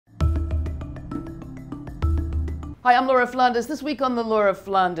Hi, I'm Laura Flanders. This week on the Laura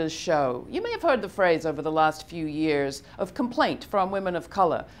Flanders Show, you may have heard the phrase over the last few years of complaint from women of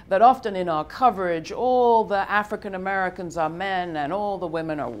color that often in our coverage, all the African Americans are men and all the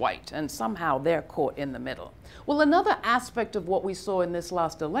women are white, and somehow they're caught in the middle. Well, another aspect of what we saw in this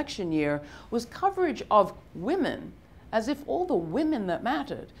last election year was coverage of women as if all the women that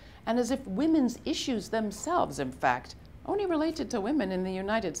mattered, and as if women's issues themselves, in fact, only related to women in the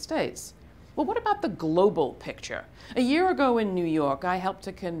United States. Well, what about the global picture? A year ago in New York, I helped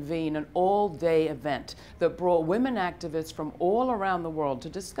to convene an all-day event that brought women activists from all around the world to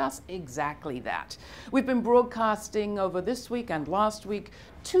discuss exactly that. We've been broadcasting over this week and last week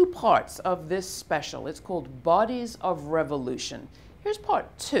 2 parts of this special. It's called Bodies of Revolution. Here's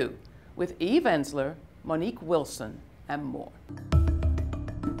part 2 with Eve Ensler, Monique Wilson, and more.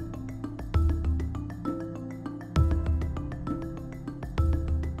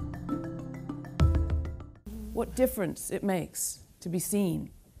 What difference it makes to be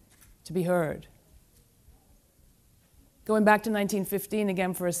seen, to be heard. Going back to 1915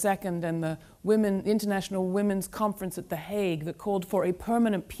 again for a second, and the International Women's Conference at The Hague that called for a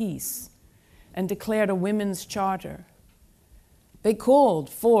permanent peace and declared a women's charter. They called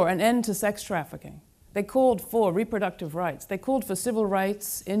for an end to sex trafficking. They called for reproductive rights. They called for civil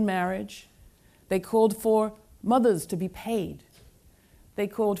rights in marriage. They called for mothers to be paid. They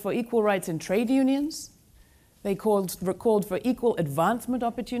called for equal rights in trade unions. They called for equal advancement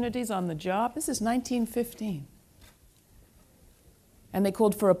opportunities on the job. This is 1915. And they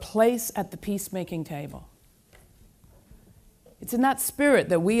called for a place at the peacemaking table. It's in that spirit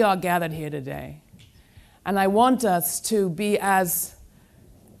that we are gathered here today. And I want us to be as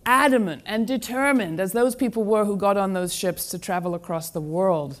adamant and determined as those people were who got on those ships to travel across the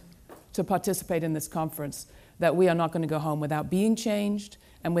world to participate in this conference, that we are not going to go home without being changed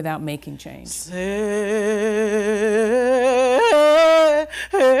and without making change. Say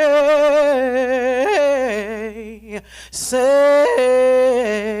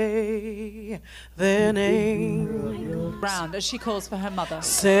their name. Round as she calls for her mother.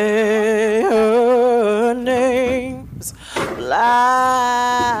 Say her names.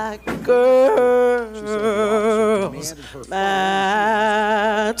 Black girls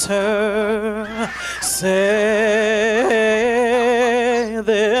matter. Say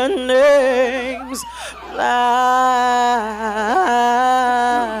their names. Black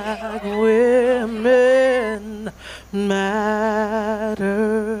women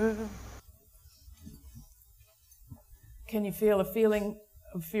matter. Can you feel a feeling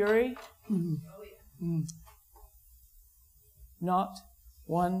of fury? Mm-hmm. Mm. Not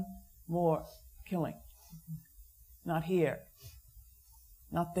one more killing. Not here.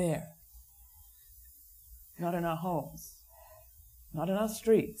 Not there. Not in our homes. Not in our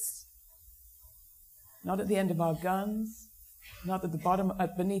streets. Not at the end of our guns. Not at the bottom,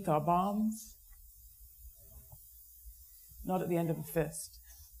 beneath our bombs. Not at the end of a fist.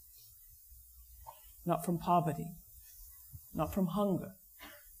 Not from poverty. Not from hunger.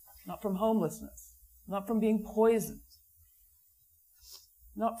 Not from homelessness. Not from being poisoned.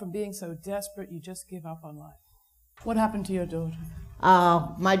 Not from being so desperate you just give up on life. What happened to your daughter?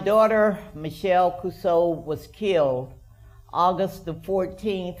 My daughter, Michelle Cusseau, was killed August the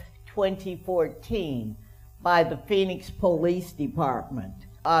 14th, 2014 by the Phoenix Police Department.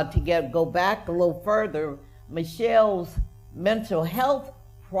 To go back a little further, Michelle's mental health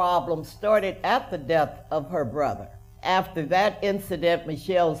problem started at the death of her brother. After that incident,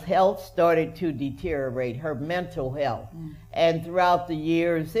 Michelle's health started to deteriorate, her mental health. And throughout the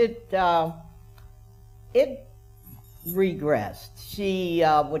years, it regressed. She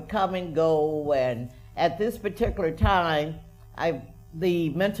would come and go, and at this particular time, the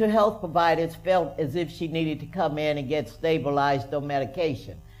mental health providers felt as if she needed to come in and get stabilized on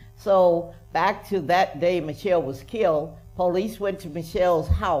medication. So back to that day Michelle was killed, police went to Michelle's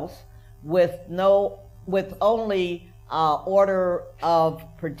house with only order of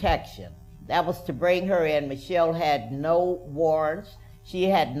protection. That was to bring her in. Michelle had no warrants. She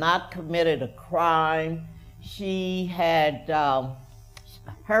had not committed a crime. She had,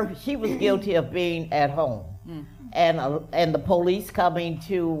 she was guilty of being at home. And the police coming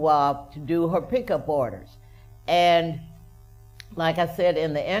to do her pickup orders. And like I said,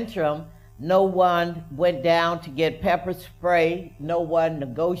 in the interim, no one went down to get pepper spray. No one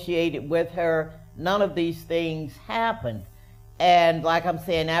negotiated with her. None of these things happened. And like I'm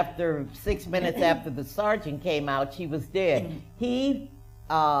saying, after 6 minutes after the sergeant came out, she was dead. He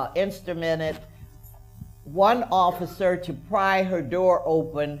instrumented one officer to pry her door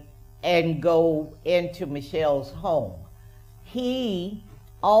open and go into Michelle's home. He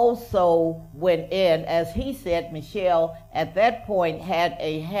also went in. As he said, Michelle at that point had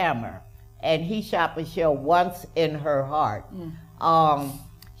a hammer, and he shot Michelle once in her heart.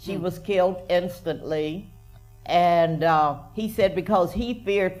 She was killed instantly, and he said because he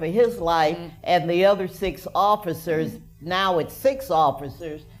feared for his life and the other 6 officers, now it's 6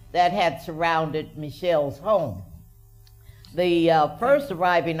 officers, that had surrounded Michelle's home. The first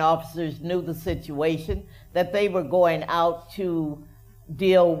arriving officers knew the situation, that they were going out to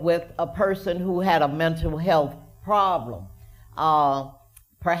deal with a person who had a mental health problem.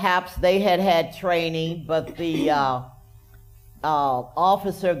 Perhaps they had had training, but the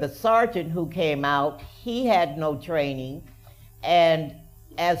officer, the sergeant who came out, he had no training. And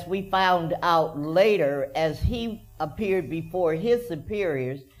as we found out later, as he appeared before his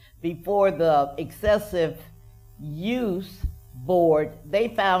superiors, before the excessive use board, they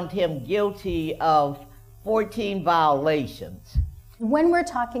found him guilty of 14 violations. When we're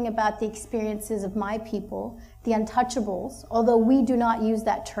talking about the experiences of my people, the untouchables, although we do not use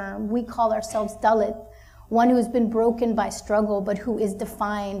that term, we call ourselves Dalit, one who has been broken by struggle, but who is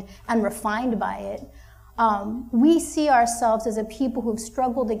defined and refined by it. We see ourselves as a people who've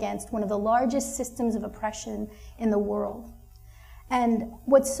struggled against one of the largest systems of oppression in the world. And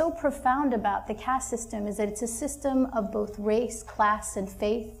what's so profound about the caste system is that it's a system of both race, class, and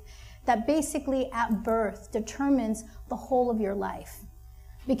faith that basically at birth determines the whole of your life.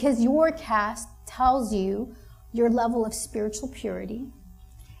 Because your caste tells you your level of spiritual purity.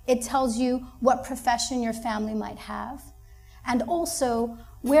 It tells you what profession your family might have, and also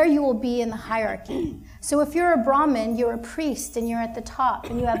where you will be in the hierarchy. So if you're a Brahmin, you're a priest and you're at the top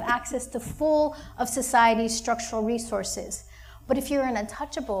and you have access to full of society's structural resources. But if you're an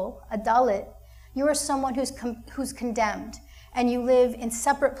untouchable, a Dalit, you are someone who's condemned, and you live in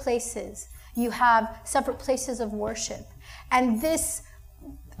separate places. You have separate places of worship. And this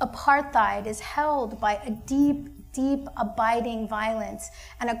apartheid is held by a deep, deep, abiding violence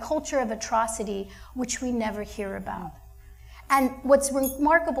and a culture of atrocity which we never hear about. And what's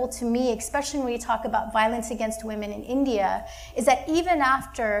remarkable to me, especially when we talk about violence against women in India, is that even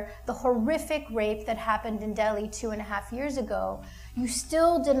after the horrific rape that happened in Delhi 2.5 years ago, you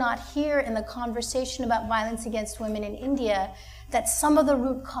still did not hear in the conversation about violence against women in India that some of the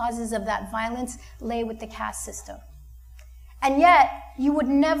root causes of that violence lay with the caste system. And yet, you would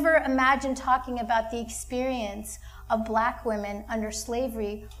never imagine talking about the experience of Black women under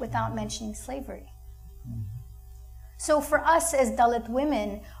slavery without mentioning slavery. So for us as Dalit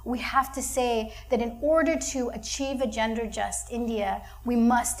women, we have to say that in order to achieve a gender-just India, we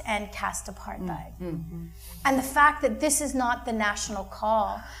must end caste apartheid. And the fact that this is not the national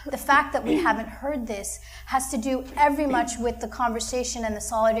call, the fact that we haven't heard this, has to do very much with the conversation and the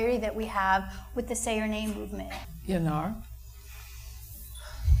solidarity that we have with the Say Your Name movement. Yanar?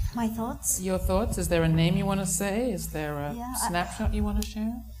 My thoughts? Your thoughts? Is there a name you want to say? Is there a snapshot you want to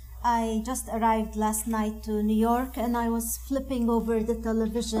share? I just arrived last night to New York and I was flipping over the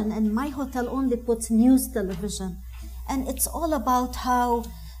television, and my hotel only puts news television. And it's all about how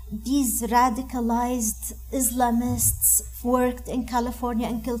these radicalized Islamists worked in California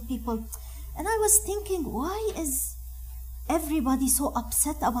and killed people. And I was thinking, why is everybody so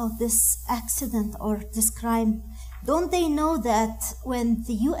upset about this accident or this crime? Don't they know that when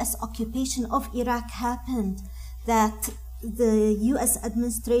the US occupation of Iraq happened, that the US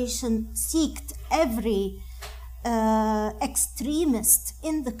administration sought every extremist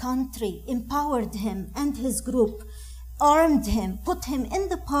in the country, empowered him and his group, armed him, put him in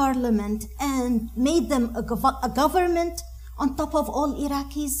the parliament, and made them a government on top of all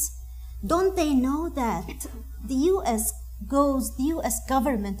Iraqis? Don't they know that the US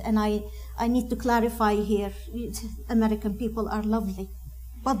government, and I need to clarify here, American people are lovely,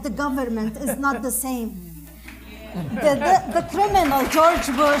 but the government is not the same. The criminal George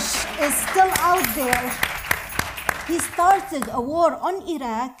Bush is still out there. He started a war on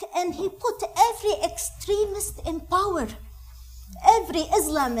Iraq and he put every extremist in power. Every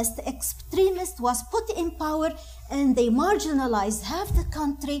Islamist extremist was put in power, and they marginalized half the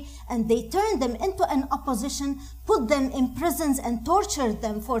country and they turned them into an opposition, put them in prisons and tortured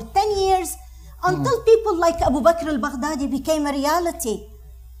them for 10 years until people like Abu Bakr al-Baghdadi became a reality.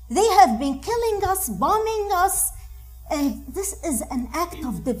 They have been killing us, bombing us, and this is an act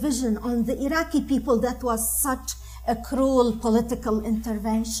of division on the Iraqi people that was such a cruel political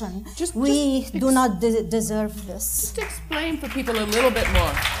intervention. We do not deserve this. Just explain for people a little bit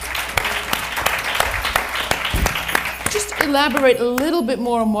more. Just elaborate a little bit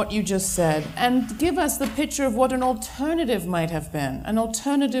more on what you just said and give us the picture of what an alternative might have been, an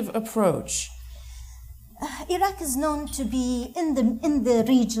alternative approach. Iraq is known to be, in the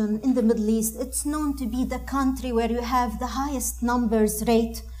region, in the Middle East, it's known to be the country where you have the highest numbers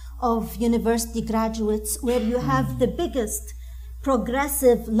rate of university graduates, where you have the biggest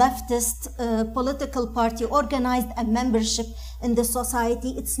progressive leftist political party organized a membership in the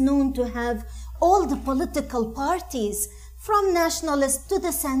society. It's known to have all the political parties, from nationalists to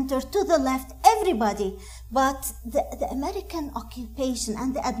the center, to the left, everybody. But the American occupation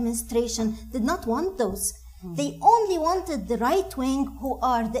and the administration did not want those. They only wanted the right wing, who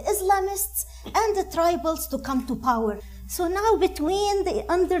are the Islamists and the tribals, to come to power. So now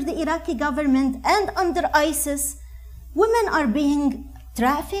under the Iraqi government and under ISIS, women are being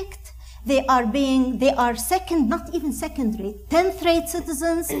trafficked. They are second, not even second rate, 10th rate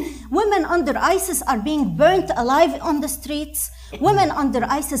citizens. Women under ISIS are being burnt alive on the streets. Women under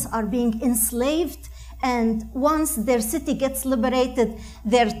ISIS are being enslaved. And once their city gets liberated,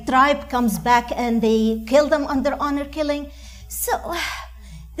 their tribe comes back and they kill them under honor killing. So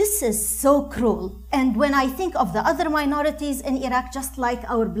this is so cruel. And when I think of the other minorities in Iraq, just like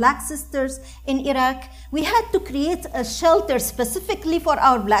our black sisters in Iraq, we had to create a shelter specifically for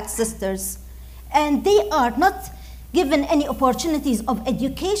our black sisters. And they are not given any opportunities of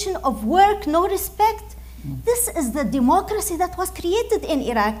education, of work, no respect. This is the democracy that was created in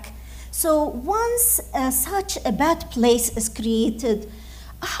Iraq. So once such a bad place is created,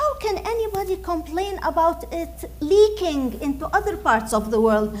 how can anybody complain about it leaking into other parts of the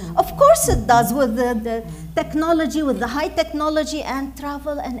world? Of course it does, with the technology, with the high technology and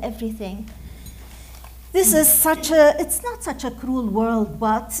travel and everything. This is it's not such a cruel world,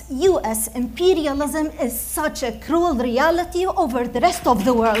 but US imperialism is such a cruel reality over the rest of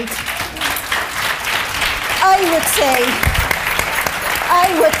the world. I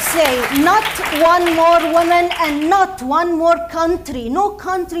would say not one more woman and not one more country. No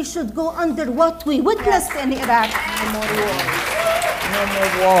country should go under what we witnessed in Iraq. No more wars. No more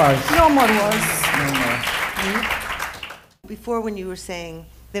wars. No more wars. No more. Before, when you were saying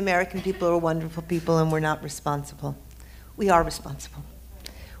the American people are wonderful people and we're not responsible, we are responsible.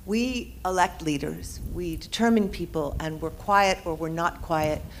 We elect leaders, we determine people, and we're quiet or we're not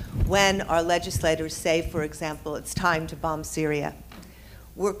quiet when our legislators say, for example, it's time to bomb Syria.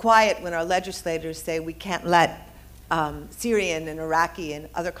 We're quiet when our legislators say we can't let Syrian and Iraqi and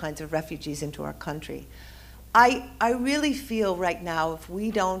other kinds of refugees into our country. I really feel right now, if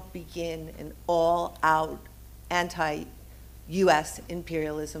we don't begin an all-out anti-US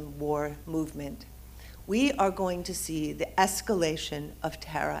imperialism war movement, we are going to see the escalation of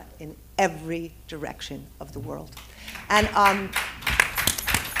terror in every direction of the world. And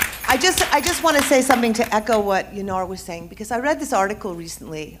I just want to say something to echo what Yanar was saying, because I read this article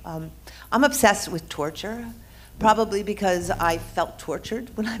recently. I'm obsessed with torture, probably because I felt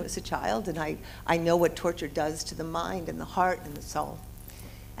tortured when I was a child, and I know what torture does to the mind and the heart and the soul.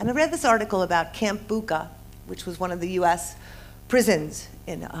 And I read this article about Camp Bucca, which was one of the US prisons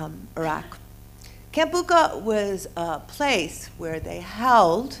in Iraq. Camp Bucca was a place where they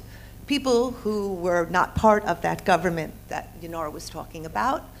held people who were not part of that government that Yanar was talking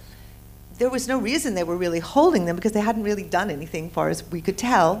about. There was no reason they were really holding them, because they hadn't really done anything, far as we could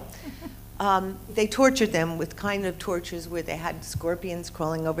tell. They tortured them with kind of tortures where they had scorpions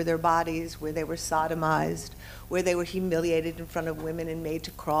crawling over their bodies, where they were sodomized, where they were humiliated in front of women and made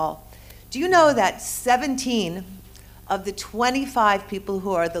to crawl. Do you know that 17 of the 25 people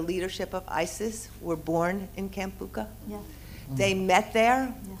who are the leadership of ISIS were born in Camp Bucca? Yeah. They met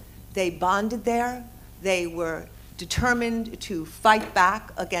there, Yeah. they bonded there, they were determined to fight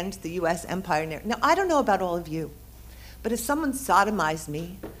back against the US empire. Now, I don't know about all of you, but if someone sodomized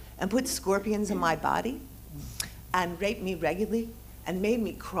me and put scorpions in my body and raped me regularly and made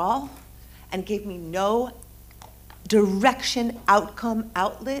me crawl and gave me no direction, outcome,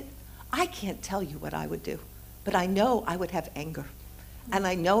 outlet, I can't tell you what I would do. But I know I would have anger, and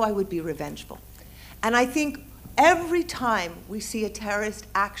I know I would be revengeful. And I think every time we see a terrorist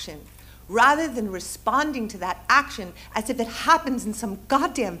action, rather than responding to that action as if it happens in some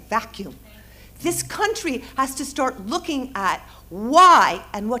goddamn vacuum, this country has to start looking at why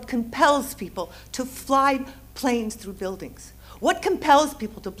and what compels people to fly planes through buildings. What compels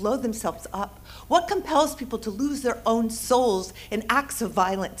people to blow themselves up? What compels people to lose their own souls in acts of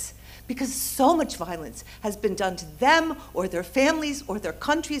violence? Because so much violence has been done to them or their families or their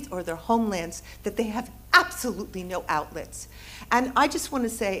countries or their homelands that they have absolutely no outlets. And I just want to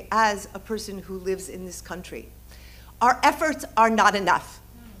say, as a person who lives in this country, our efforts are not enough.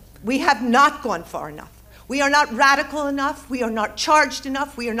 We have not gone far enough. We are not radical enough. We are not charged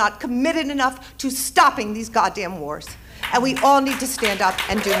enough. We are not committed enough to stopping these goddamn wars. And we all need to stand up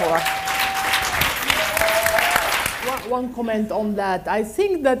and do more. one comment on that. I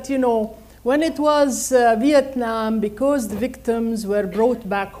think that, you know, when it was Vietnam, because the victims were brought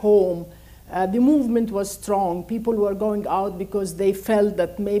back home, the movement was strong. People were going out because they felt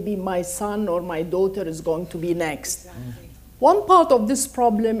that maybe my son or my daughter is going to be next. Exactly. One part of this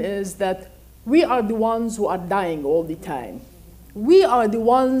problem is that we are the ones who are dying all the time. We are the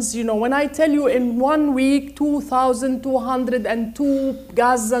ones, you know, when I tell you in 1 week, 2,202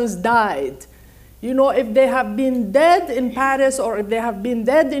 Gazans died. You know, if they have been dead in Paris, or if they have been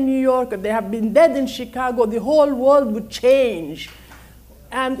dead in New York, or they have been dead in Chicago, the whole world would change.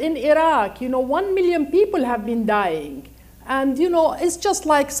 And in Iraq, you know, 1 million people have been dying. And, you know, it's just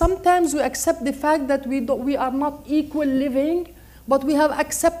like sometimes we accept the fact that we are not equal living, but we have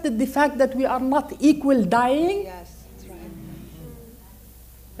accepted the fact that we are not equal dying. Yes, that's right.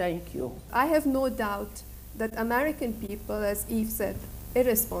 Thank you. I have no doubt that American people, as Eve said,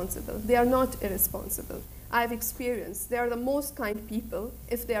 irresponsible. They are not irresponsible. I've experienced they are the most kind people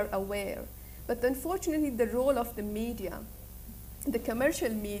if they are aware. But unfortunately, the role of the media, the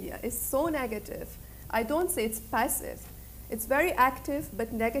commercial media, is so negative. I don't say it's passive. It's very active,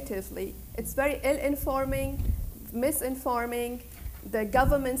 but negatively. It's very ill-informing, misinforming. The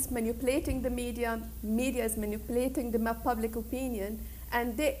government's manipulating the media. Media is manipulating the public opinion.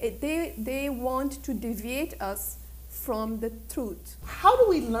 And they want to deviate us from the truth. How do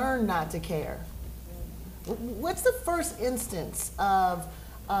we learn not to care? What's the first instance of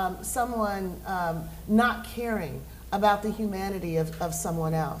someone not caring about the humanity of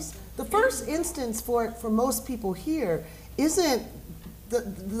someone else? The first instance for most people here isn't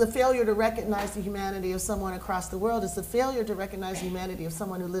the failure to recognize the humanity of someone across the world. It's the failure to recognize the humanity of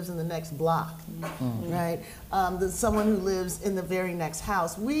someone who lives in the next block, right? Someone who lives in the very next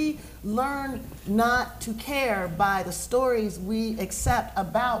house. We learn not to care by the stories we accept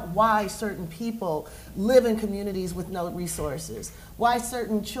about why certain people live in communities with no resources, why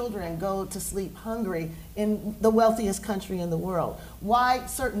certain children go to sleep hungry in the wealthiest country in the world, why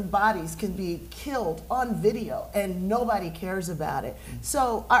certain bodies can be killed on video and nobody cares about it.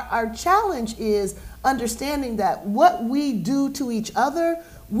 So our challenge is understanding that what we do to each other,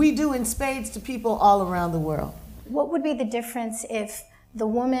 we do in spades to people all around the world. What would be the difference if the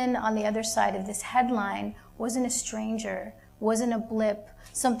woman on the other side of this headline wasn't a stranger, wasn't a blip,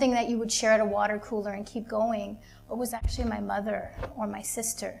 something that you would share at a water cooler and keep going, but was actually my mother or my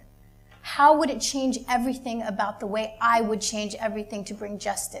sister? How would it change everything about the way I would change everything to bring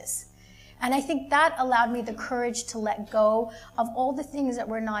justice? And I think that allowed me the courage to let go of all the things that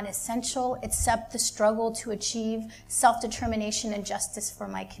were non-essential, except the struggle to achieve self-determination and justice for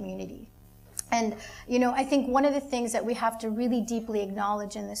my community. And, you know, I think one of the things that we have to really deeply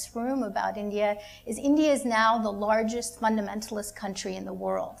acknowledge in this room about India is now the largest fundamentalist country in the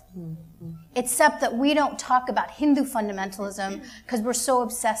world. Except that we don't talk about Hindu fundamentalism because we're so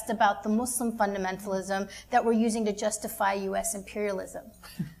obsessed about the Muslim fundamentalism that we're using to justify US imperialism.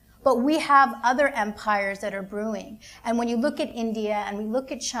 But we have other empires that are brewing. And when you look at India and we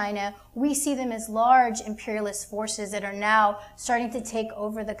look at China, we see them as large imperialist forces that are now starting to take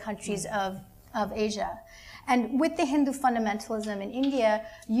over the countries of Asia. And with the Hindu fundamentalism in India,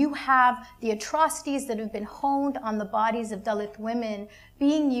 you have the atrocities that have been honed on the bodies of Dalit women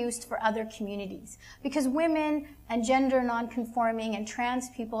being used for other communities. Because women and gender non-conforming and trans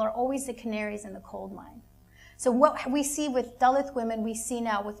people are always the canaries in the coal mine. So what we see with Dalit women, we see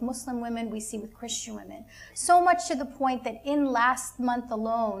now with Muslim women, we see with Christian women. So much to the point that in last month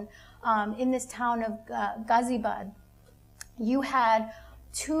alone, in this town of Ghaziabad, you had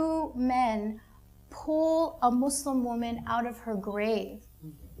 2 men pull a Muslim woman out of her grave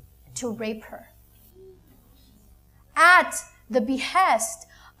to rape her at the behest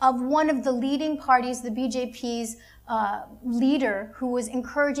of one of the leading parties, the BJP's leader, who was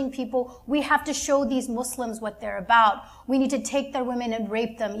encouraging people, we have to show these Muslims what they're about. We need to take their women and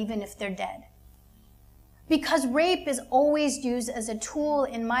rape them even if they're dead. Because rape is always used as a tool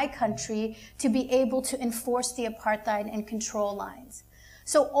in my country to be able to enforce the apartheid and control lines.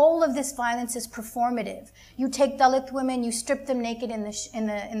 So all of this violence is performative. You take Dalit women, you strip them naked in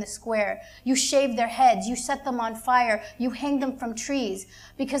the square. You shave their heads, you set them on fire, you hang them from trees,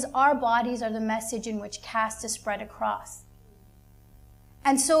 because our bodies are the message in which caste is spread across.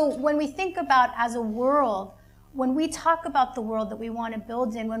 And so when we think about as a world, when we talk about the world that we want to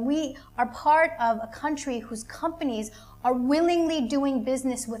build in, when we are part of a country whose companies are willingly doing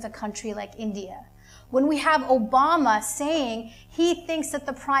business with a country like India, when we have Obama saying he thinks that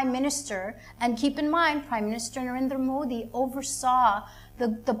the Prime Minister, and keep in mind, Prime Minister Narendra Modi oversaw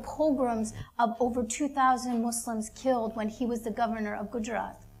the pogroms of over 2,000 Muslims killed when he was the governor of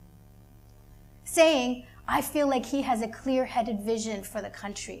Gujarat, saying, I feel like he has a clear-headed vision for the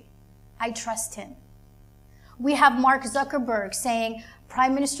country. I trust him. We have Mark Zuckerberg saying,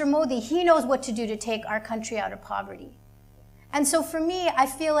 Prime Minister Modi, he knows what to do to take our country out of poverty. And so for me, I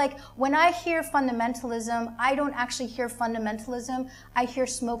feel like when I hear fundamentalism, I don't actually hear fundamentalism, I hear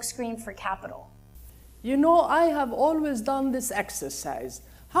smokescreen for capital. You know, I have always done this exercise.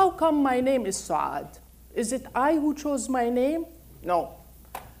 How come my name is Saad? Is it I who chose my name? No.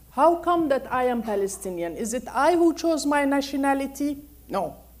 How come that I am Palestinian? Is it I who chose my nationality?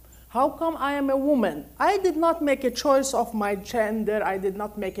 No. How come I am a woman? I did not make a choice of my gender. I did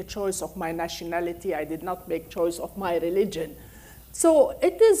not make a choice of my nationality. I did not make choice of my religion. So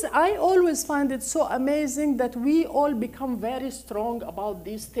I always find it so amazing that we all become very strong about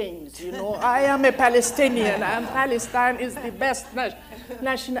these things. You know, I am a Palestinian and Palestine is the best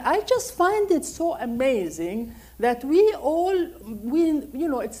nation. I just find it so amazing that we all, you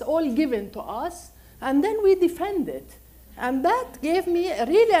know, it's all given to us and then we defend it. And that gave me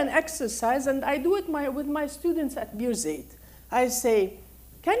really an exercise, and I do it with my students at Burzeit. I say,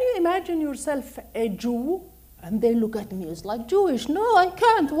 can you imagine yourself a Jew? And they look at me, it's like, Jewish? No, I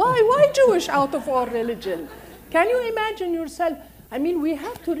can't. Why Jewish out of our religion? Can you imagine yourself? I mean, we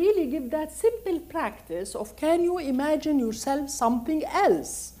have to really give that simple practice of can you imagine yourself something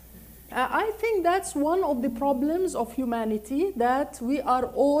else? I think that's one of the problems of humanity, that we are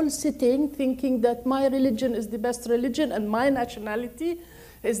all sitting thinking that my religion is the best religion and my nationality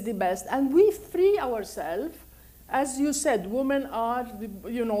is the best. And we free ourselves. As you said, women are,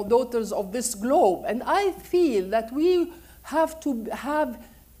 you know, daughters of this globe. And I feel that we have to have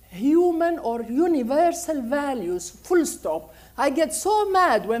human or universal values, full stop. I get so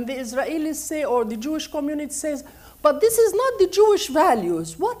mad when the Israelis say, or the Jewish community says, but this is not the Jewish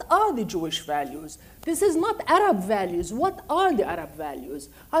values. What are the Jewish values? This is not Arab values. What are the Arab values?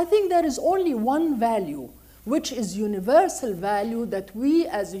 I think there is only one value, which is universal value, that we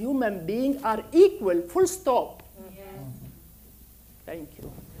as human beings are equal, full stop. Thank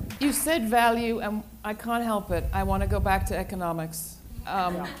you. You said value, and I can't help it. I want to go back to economics,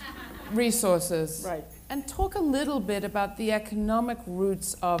 resources. Right. And talk a little bit about the economic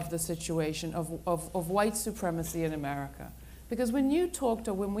roots of the situation of white supremacy in America. Because when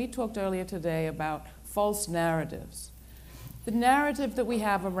we talked earlier today about false narratives, the narrative that we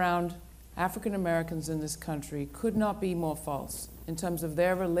have around African Americans in this country could not be more false in terms of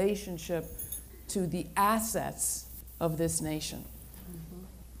their relationship to the assets of this nation. Mm-hmm.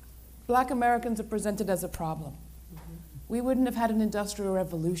 Black Americans are presented as a problem. Mm-hmm. We wouldn't have had an industrial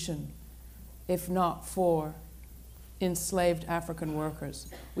revolution if not for enslaved African workers.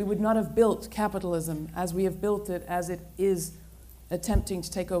 We would not have built capitalism as we have built it, as it is attempting to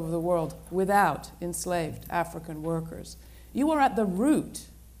take over the world, without enslaved African workers. You are at the root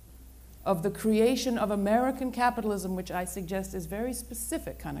of the creation of American capitalism, which I suggest is very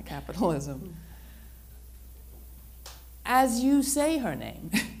specific kind of capitalism. As you say her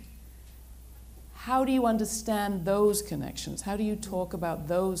name, how do you understand those connections? How do you talk about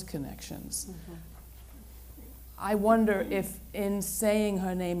those connections? Mm-hmm. I wonder if in saying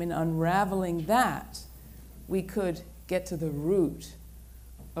her name and unraveling that, we could get to the root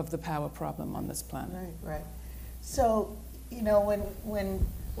of the power problem on this planet. Right. So, you know,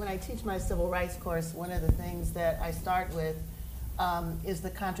 when I teach my civil rights course, one of the things that I start with is the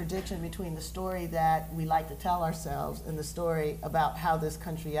contradiction between the story that we like to tell ourselves and the story about how this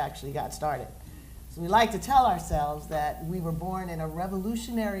country actually got started. So we like to tell ourselves that we were born in a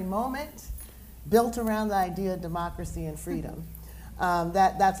revolutionary moment built around the idea of democracy and freedom.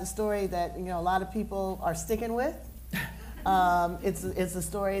 That's a story that, you know, a lot of people are sticking with. It's a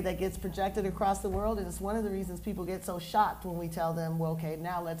story that gets projected across the world, and it's one of the reasons people get so shocked when we tell them, well, okay,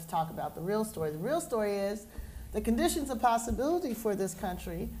 now let's talk about the real story. The real story is the conditions of possibility for this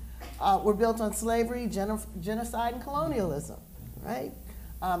country were built on slavery, genocide, and colonialism, right?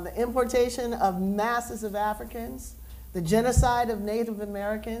 The importation of masses of Africans, the genocide of Native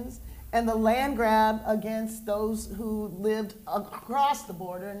Americans, and the land grab against those who lived across the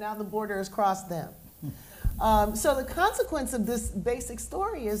border, and now the border has crossed them. So the consequence of this basic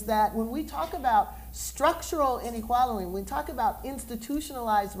story is that when we talk about structural inequality, when we talk about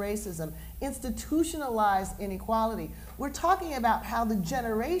institutionalized racism, institutionalized inequality, we're talking about how the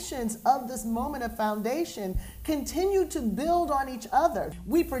generations of this moment of foundation continue to build on each other.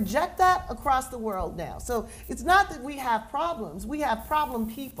 We project that across the world now. So it's not that we have problems, we have problem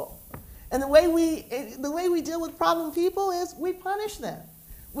people. And the way we deal with problem people is we punish them.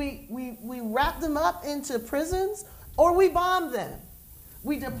 We wrap them up into prisons, or we bomb them.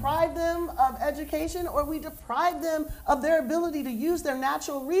 We deprive them of education, or we deprive them of their ability to use their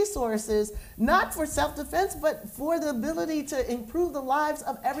natural resources, not for self-defense, but for the ability to improve the lives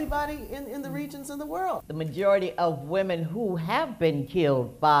of everybody in the regions of the world. The majority of women who have been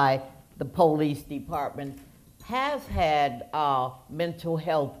killed by the police department has had mental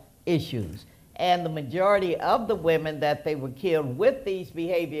health issues. And the majority of the women that they were killed with these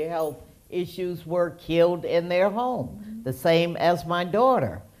behavioral health issues were killed in their home, the same as my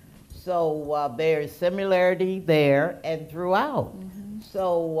daughter. So there is similarity there and throughout.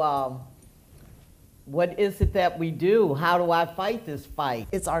 So what is it that we do? How do I fight this fight?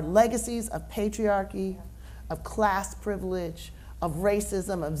 It's our legacies of patriarchy, of class privilege, of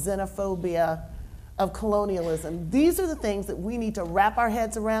racism, of xenophobia, of colonialism. These are the things that we need to wrap our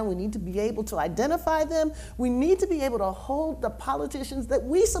heads around. We need to be able to identify them. We need to be able to hold the politicians that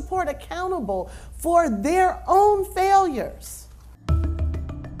we support accountable for their own failures.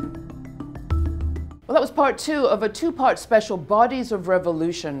 Well, that was part 2 of a 2-part special, Bodies of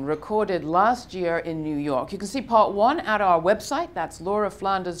Revolution, recorded last year in New York. You can see part 1 at our website, that's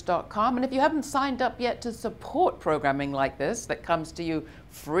lauraflanders.com. And if you haven't signed up yet to support programming like this that comes to you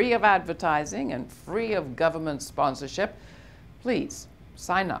free of advertising and free of government sponsorship, please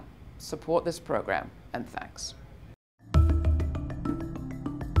sign up, support this program, and thanks.